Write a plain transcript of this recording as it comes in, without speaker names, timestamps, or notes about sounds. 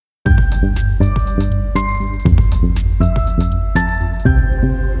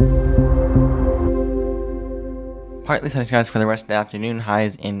Partly sunny skies for the rest of the afternoon.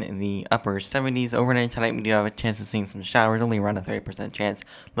 Highs in the upper 70s. Overnight tonight, we do have a chance of seeing some showers, only around a 30% chance.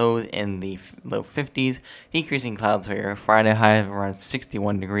 Lows in the low 50s. Decreasing clouds for your Friday, high of around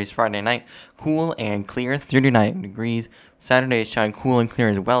 61 degrees. Friday night, cool and clear, 39 degrees. Saturday is showing cool and clear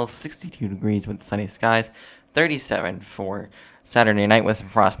as well, 62 degrees with sunny skies. 37 for Saturday night with some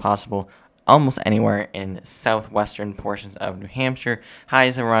frost possible almost anywhere in southwestern portions of New Hampshire.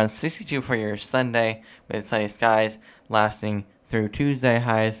 Highs around 62 for your Sunday with sunny skies lasting through Tuesday.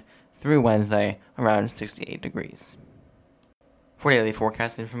 Highs through Wednesday around 68 degrees. For daily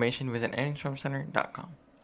forecast information, visit AnyStormCenter.com.